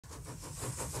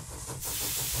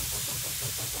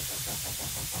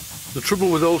The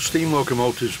Trouble with Old Steam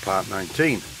Locomotives Part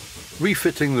 19.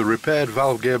 Refitting the repaired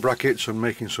valve gear brackets and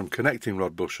making some connecting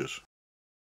rod bushes.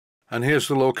 And here's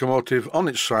the locomotive on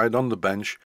its side on the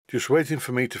bench, just waiting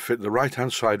for me to fit the right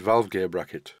hand side valve gear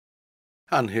bracket.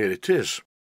 And here it is.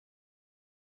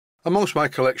 Amongst my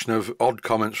collection of odd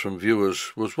comments from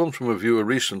viewers was one from a viewer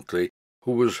recently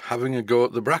who was having a go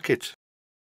at the bracket.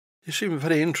 He seemed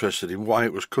very interested in why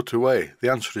it was cut away.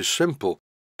 The answer is simple: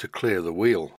 to clear the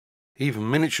wheel.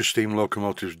 Even miniature steam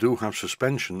locomotives do have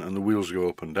suspension and the wheels go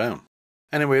up and down.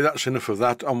 Anyway, that's enough of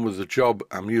that. On with the job.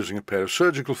 I'm using a pair of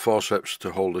surgical forceps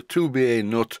to hold a 2BA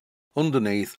nut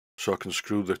underneath so I can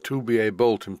screw the 2BA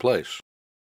bolt in place.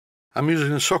 I'm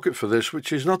using a socket for this,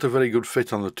 which is not a very good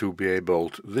fit on the 2BA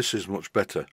bolt. This is much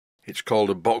better. It's called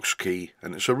a box key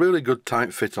and it's a really good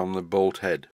tight fit on the bolt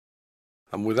head.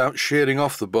 And without shearing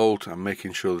off the bolt, I'm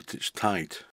making sure that it's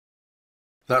tight.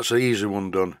 That's the easy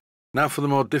one done. Now for the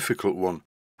more difficult one.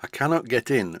 I cannot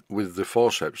get in with the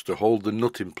forceps to hold the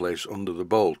nut in place under the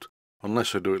bolt,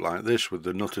 unless I do it like this with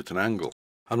the nut at an angle.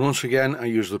 And once again I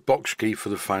use the box key for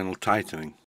the final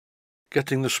tightening.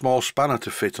 Getting the small spanner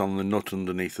to fit on the nut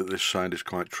underneath at this side is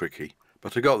quite tricky,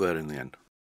 but I got there in the end.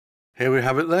 Here we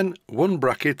have it then, one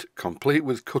bracket complete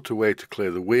with cutaway to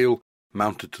clear the wheel,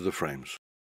 mounted to the frames.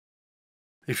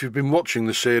 If you've been watching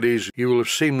the series, you will have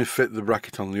seen me fit the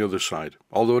bracket on the other side,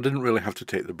 although I didn't really have to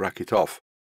take the bracket off,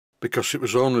 because it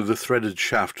was only the threaded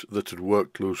shaft that had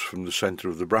worked loose from the centre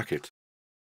of the bracket.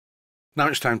 Now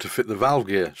it's time to fit the valve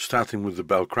gear, starting with the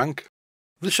bell crank.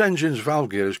 This engine's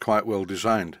valve gear is quite well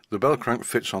designed. The bell crank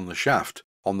fits on the shaft,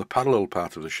 on the parallel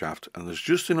part of the shaft, and there's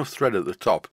just enough thread at the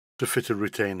top to fit a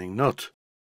retaining nut.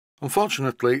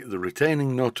 Unfortunately, the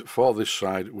retaining nut for this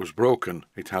side was broken.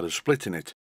 It had a split in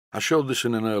it. I showed this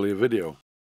in an earlier video.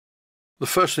 The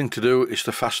first thing to do is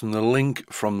to fasten the link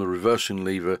from the reversing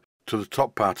lever to the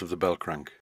top part of the bell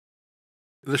crank.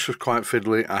 This was quite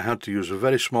fiddly. I had to use a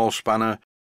very small spanner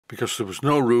because there was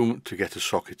no room to get a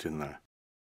socket in there.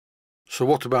 So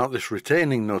what about this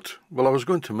retaining nut? Well, I was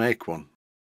going to make one,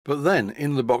 but then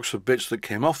in the box of bits that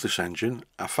came off this engine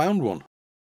I found one,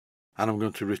 and I'm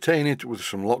going to retain it with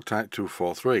some Loctite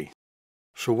 243.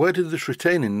 So where did this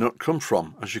retaining nut come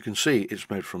from? As you can see, it's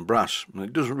made from brass, and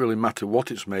it doesn't really matter what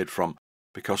it's made from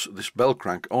because this bell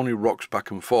crank only rocks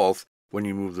back and forth when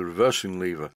you move the reversing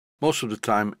lever. Most of the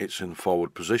time it's in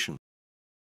forward position.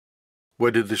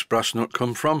 Where did this brass nut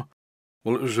come from?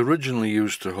 Well, it was originally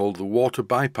used to hold the water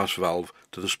bypass valve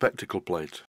to the spectacle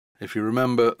plate. If you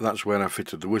remember, that's where I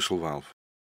fitted the whistle valve.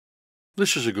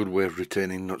 This is a good way of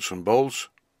retaining nuts and bolts.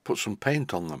 Put some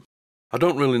paint on them. I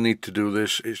don't really need to do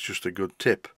this, it's just a good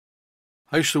tip.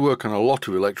 I used to work on a lot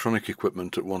of electronic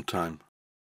equipment at one time,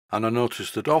 and I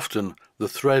noticed that often the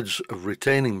threads of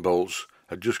retaining bolts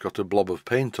had just got a blob of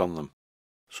paint on them,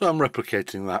 so I'm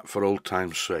replicating that for old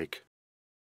time's sake.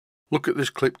 Look at this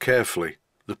clip carefully,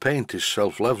 the paint is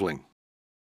self-leveling.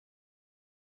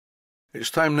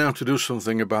 It's time now to do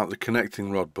something about the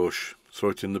connecting rod bush.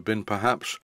 Throw it in the bin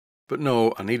perhaps, but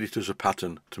no, I need it as a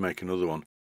pattern to make another one.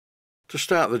 To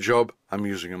start the job, I'm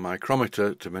using a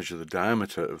micrometer to measure the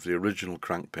diameter of the original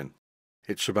crank pin.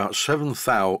 It's about 7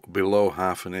 thou below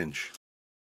 ½ an inch.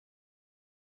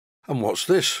 And what's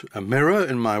this? A mirror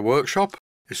in my workshop?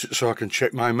 Is it so I can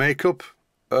check my makeup?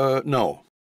 No.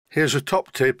 Here's a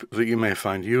top tip that you may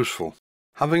find useful.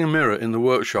 Having a mirror in the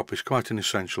workshop is quite an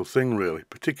essential thing really,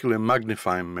 particularly a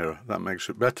magnifying mirror. That makes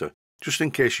it better, just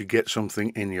in case you get something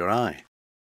in your eye.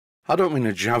 I don't mean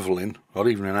a javelin or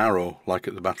even an arrow like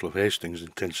at the Battle of Hastings in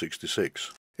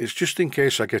 1066. It's just in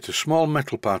case I get a small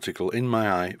metal particle in my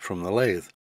eye from the lathe.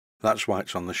 That's why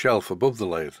it's on the shelf above the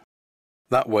lathe.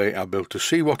 That way I'll be able to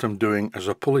see what I'm doing as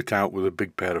I pull it out with a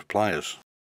big pair of pliers.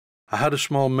 I had a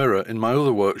small mirror in my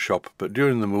other workshop, but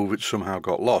during the move it somehow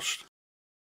got lost.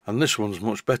 And this one's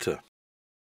much better.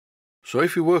 So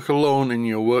if you work alone in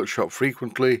your workshop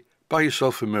frequently, buy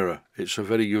yourself a mirror. It's a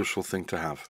very useful thing to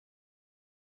have.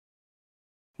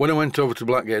 When I went over to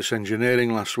Blackgates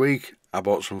Engineering last week, I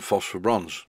bought some phosphor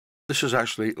bronze. This is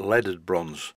actually leaded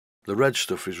bronze. The red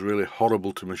stuff is really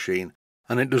horrible to machine,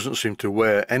 and it doesn't seem to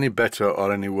wear any better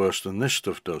or any worse than this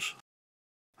stuff does.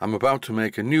 I'm about to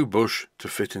make a new bush to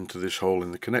fit into this hole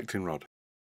in the connecting rod.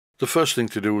 The first thing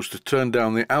to do was to turn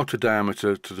down the outer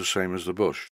diameter to the same as the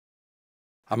bush.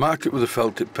 I marked it with a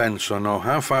felt tip pen so I know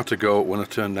how far to go when I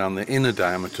turn down the inner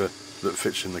diameter that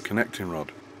fits in the connecting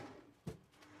rod.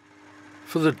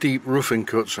 For the deep roughing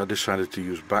cuts I decided to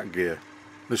use back gear.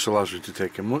 This allows me to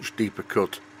take a much deeper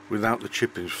cut without the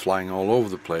chippings flying all over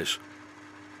the place.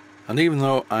 And even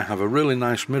though I have a really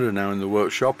nice mirror now in the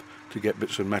workshop to get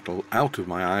bits of metal out of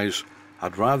my eyes,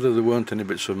 I'd rather there weren't any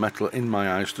bits of metal in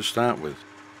my eyes to start with.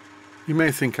 You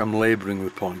may think I'm labouring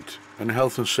the point, and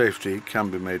health and safety can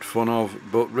be made fun of,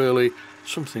 but really,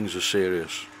 some things are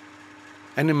serious.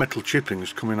 Any metal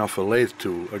chippings coming off a lathe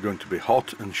tool are going to be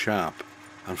hot and sharp,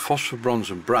 and phosphor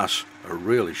bronze and brass are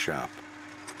really sharp.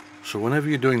 So whenever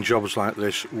you're doing jobs like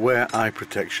this, wear eye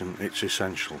protection, it's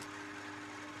essential.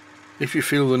 If you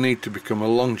feel the need to become a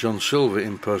Long John Silver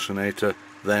impersonator,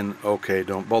 then okay,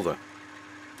 don't bother.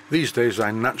 These days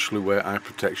I naturally wear eye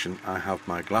protection, I have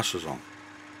my glasses on.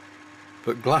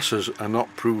 But glasses are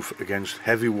not proof against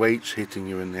heavy weights hitting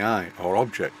you in the eye or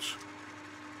objects.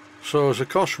 So as a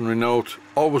cautionary note,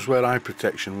 always wear eye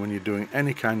protection when you're doing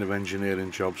any kind of engineering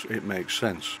jobs, it makes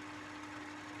sense.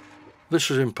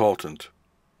 This is important,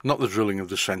 not the drilling of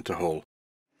the centre hole,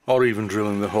 or even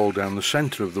drilling the hole down the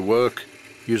centre of the work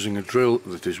using a drill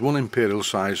that is 1 imperial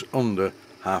size under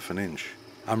 ½ an inch.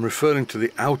 I'm referring to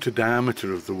the outer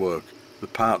diameter of the work, the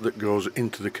part that goes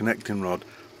into the connecting rod.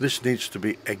 This needs to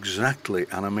be exactly,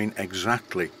 and I mean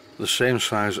exactly, the same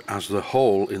size as the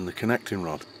hole in the connecting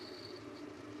rod.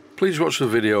 Please watch the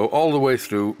video all the way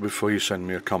through before you send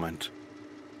me a comment.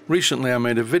 Recently I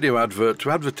made a video advert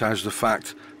to advertise the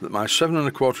fact that my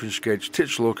 7¼ inch gauge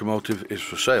Titch locomotive is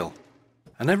for sale.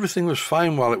 And everything was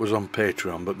fine while it was on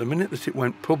Patreon, but the minute that it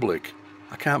went public,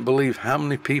 I can't believe how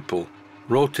many people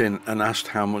wrote in and asked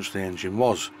how much the engine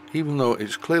was, even though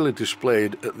it's clearly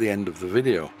displayed at the end of the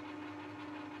video.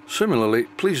 Similarly,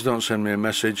 please don't send me a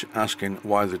message asking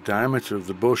why the diameter of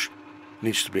the bush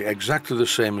needs to be exactly the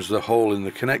same as the hole in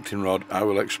the connecting rod. I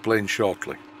will explain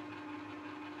shortly.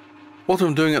 What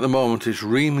I'm doing at the moment is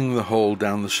reaming the hole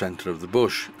down the centre of the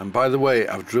bush, and by the way,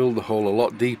 I've drilled the hole a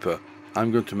lot deeper.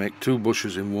 I'm going to make 2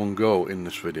 bushes in one go in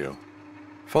this video.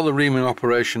 For the reaming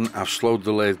operation, I've slowed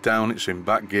the lathe down, it's in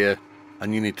back gear,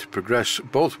 and you need to progress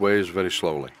both ways very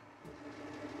slowly.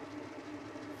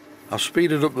 I've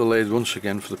speeded up the lathe once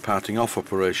again for the parting off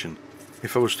operation.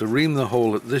 If I was to ream the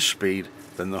hole at this speed,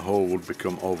 then the hole would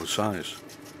become oversized.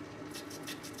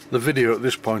 The video at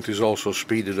this point is also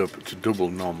speeded up to double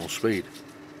normal speed.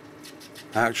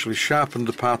 I actually sharpened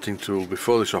the parting tool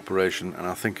before this operation, and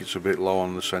I think it's a bit low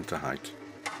on the centre height.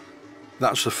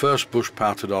 That's the first bush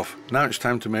parted off. Now it's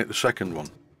time to make the second one.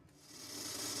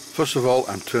 First of all,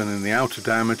 I'm turning the outer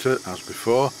diameter as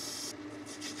before.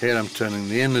 Here I'm turning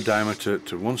the inner diameter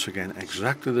to once again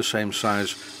exactly the same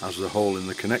size as the hole in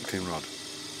the connecting rod.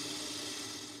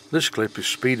 This clip is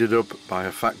speeded up by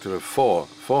a factor of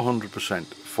 400%,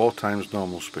 4 times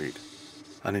normal speed.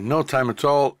 And in no time at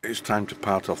all, it's time to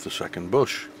part off the second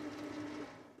bush.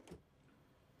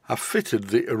 I've fitted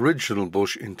the original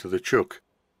bush into the chuck,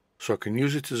 so I can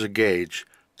use it as a gauge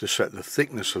to set the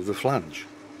thickness of the flange.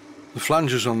 The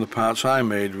flanges on the parts I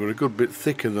made were a good bit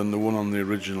thicker than the one on the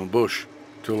original bush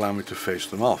to allow me to face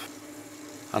them off.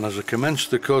 And as I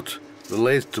commenced the cut, the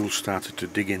lathe tool started to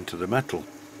dig into the metal.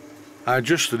 I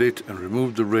adjusted it and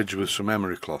removed the ridge with some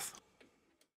emery cloth.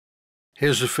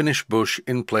 Here's the finished bush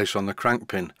in place on the crank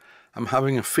pin. I'm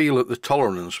having a feel at the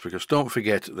tolerance because don't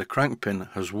forget the crank pin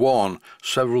has worn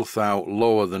several thou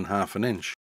lower than ½ an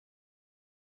inch.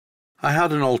 I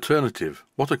had an alternative.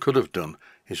 What I could have done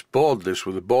is bored this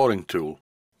with a boring tool,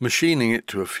 machining it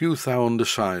to a few thou under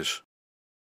size.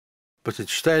 But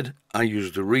instead I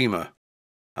used a reamer,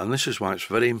 and this is why it's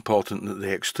very important that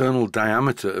the external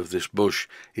diameter of this bush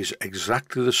is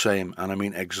exactly the same, and I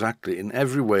mean exactly in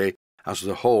every way, as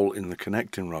the hole in the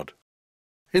connecting rod.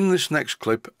 In this next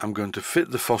clip I'm going to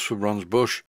fit the phosphor bronze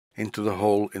bush into the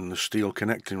hole in the steel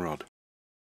connecting rod.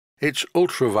 It's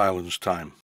ultraviolence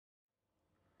time.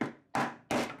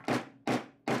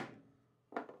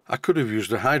 I could have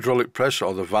used a hydraulic press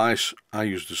or the vise. I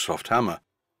used a soft hammer,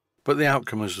 but the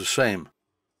outcome is the same.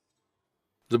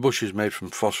 The bush is made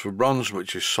from phosphor bronze,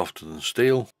 which is softer than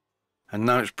steel, and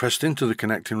now it's pressed into the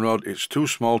connecting rod. It's too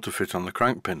small to fit on the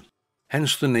crank pin.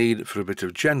 Hence the need for a bit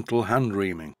of gentle hand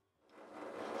reaming.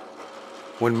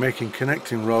 When making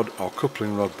connecting rod or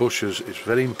coupling rod bushes, it's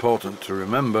very important to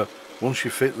remember, once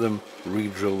you fit them,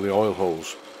 re-drill the oil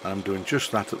holes, and I'm doing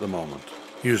just that at the moment,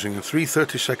 using a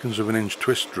 3/32 of an inch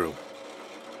twist drill.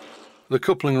 The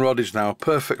coupling rod is now a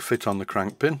perfect fit on the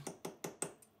crank pin,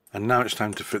 and now it's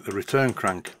time to fit the return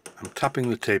crank. I'm tapping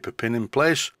the taper pin in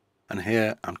place, and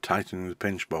here I'm tightening the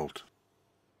pinch bolt.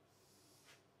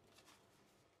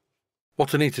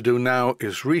 What I need to do now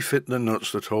is refit the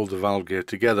nuts that hold the valve gear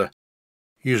together.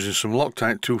 Using some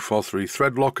Loctite 243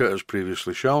 thread locker as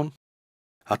previously shown,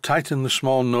 I tighten the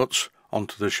small nuts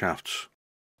onto the shafts,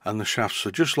 and the shafts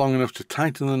are just long enough to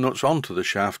tighten the nuts onto the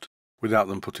shaft without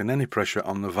them putting any pressure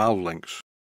on the valve links.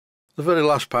 The very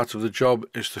last part of the job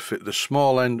is to fit the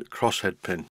small end crosshead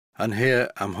pin, and here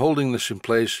I'm holding this in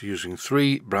place using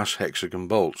 3 brass hexagon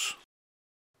bolts.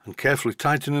 and carefully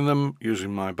tightening them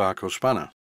using my barcode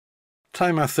spanner.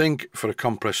 Time, I think, for a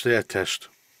compressed air test.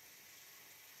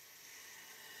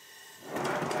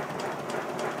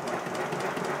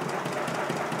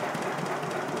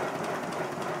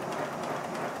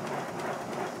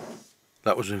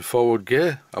 That was in forward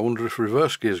gear. I wonder if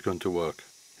reverse gear is going to work.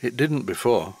 It didn't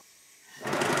before.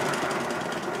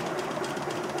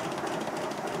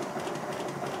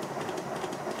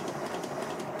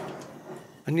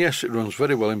 And yes, it runs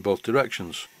very well in both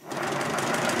directions.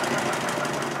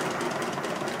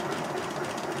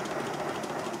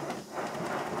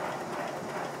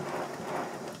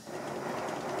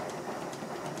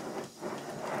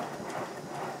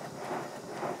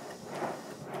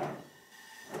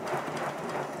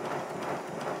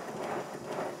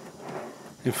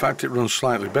 In fact, it runs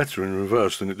slightly better in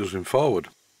reverse than it does in forward.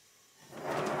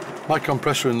 My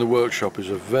compressor in the workshop is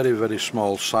a very, very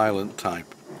small silent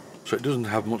type, so it doesn't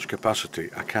have much capacity.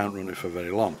 I can't run it for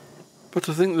very long. But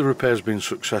I think the repair's been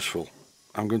successful.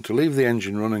 I'm going to leave the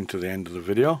engine running to the end of the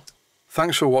video.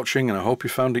 Thanks for watching, and I hope you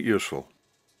found it useful.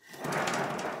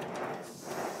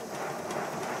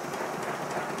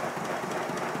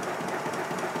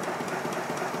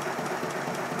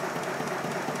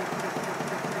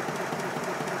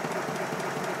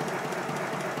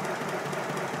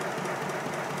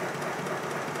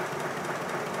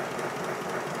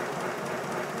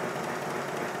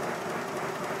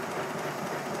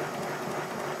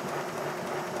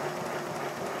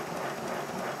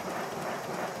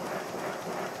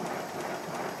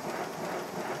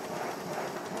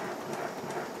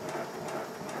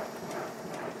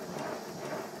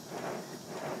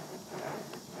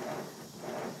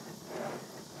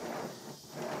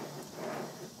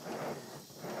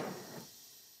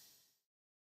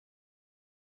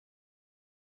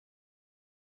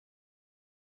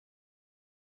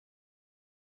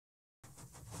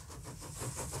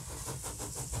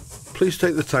 Please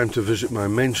take the time to visit my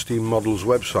Mainsteam Models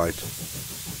website.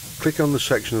 Click on the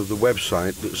section of the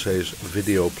website that says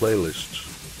Video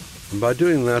Playlists. And by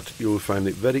doing that, you will find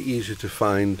it very easy to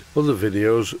find other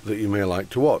videos that you may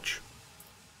like to watch.